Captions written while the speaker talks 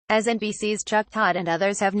As NBC's Chuck Todd and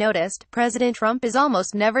others have noticed, President Trump is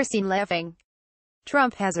almost never seen laughing.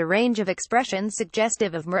 Trump has a range of expressions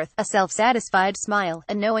suggestive of mirth, a self-satisfied smile,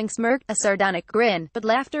 a knowing smirk, a sardonic grin, but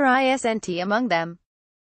laughter isn't among them.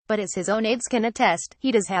 But as his own aides can attest,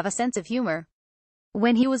 he does have a sense of humor.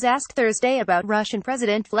 When he was asked Thursday about Russian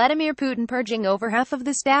President Vladimir Putin purging over half of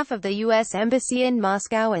the staff of the U.S. Embassy in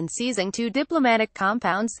Moscow and seizing 2 diplomatic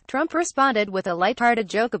compounds, Trump responded with a lighthearted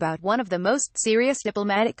joke about one of the most serious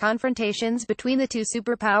diplomatic confrontations between the two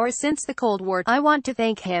superpowers since the Cold War. "I want to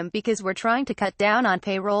thank him because we're trying to cut down on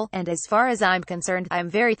payroll, and as far as I'm concerned, I'm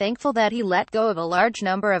very thankful that he let go of a large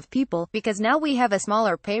number of people, because now we have a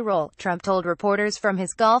smaller payroll," Trump told reporters from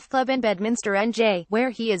his golf club in Bedminster, NJ,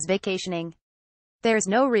 where he is vacationing. "There's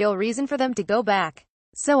no real reason for them to go back.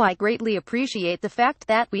 So I greatly appreciate the fact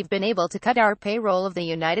that we've been able to cut our payroll of the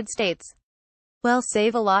United States. Well,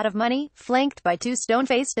 save a lot of money." Flanked by 2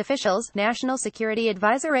 stone-faced officials, National Security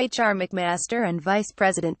Advisor H.R. McMaster and Vice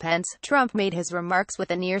President Pence, Trump made his remarks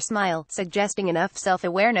with a near smile, suggesting enough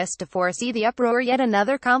self-awareness to foresee the uproar yet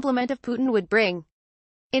another compliment of Putin would bring.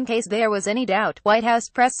 In case there was any doubt, White House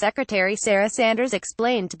Press Secretary Sarah Sanders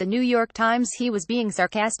explained to the New York Times he was being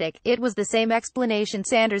sarcastic. It was the same explanation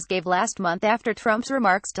Sanders gave last month after Trump's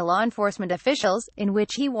remarks to law enforcement officials, in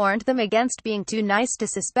which he warned them against being too nice to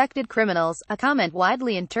suspected criminals, a comment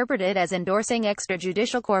widely interpreted as endorsing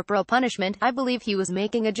extrajudicial corporal punishment. "I believe he was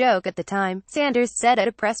making a joke at the time," Sanders said at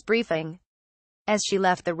a press briefing. As she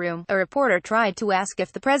left the room, a reporter tried to ask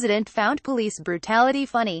if the president found police brutality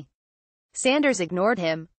funny. Sanders ignored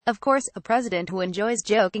him. Of course, a president who enjoys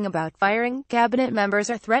joking about firing cabinet members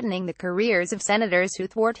or threatening the careers of senators who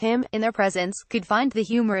thwart him in their presence could find the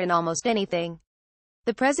humor in almost anything.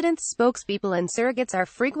 The president's spokespeople and surrogates are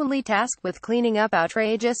frequently tasked with cleaning up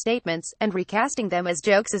outrageous statements, and recasting them as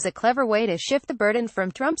jokes is a clever way to shift the burden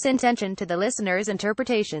from Trump's intention to the listener's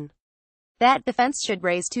interpretation. That defense should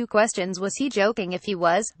raise 2 questions. Was he joking? If he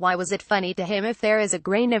was, why was it funny to him? If there is a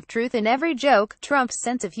grain of truth in every joke, Trump's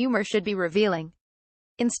sense of humor should be revealing.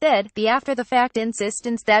 Instead, the after-the-fact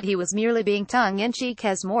insistence that he was merely being tongue-in-cheek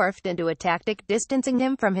has morphed into a tactic distancing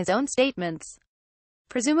him from his own statements.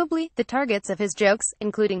 Presumably, the targets of his jokes,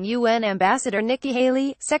 including UN Ambassador Nikki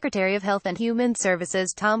Haley, Secretary of Health and Human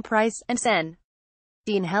Services Tom Price, and Sen.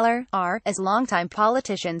 Dean Heller, are, as longtime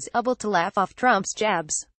politicians, able to laugh off Trump's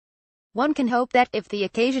jabs. One can hope that, if the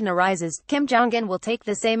occasion arises, Kim Jong-un will take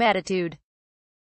the same attitude.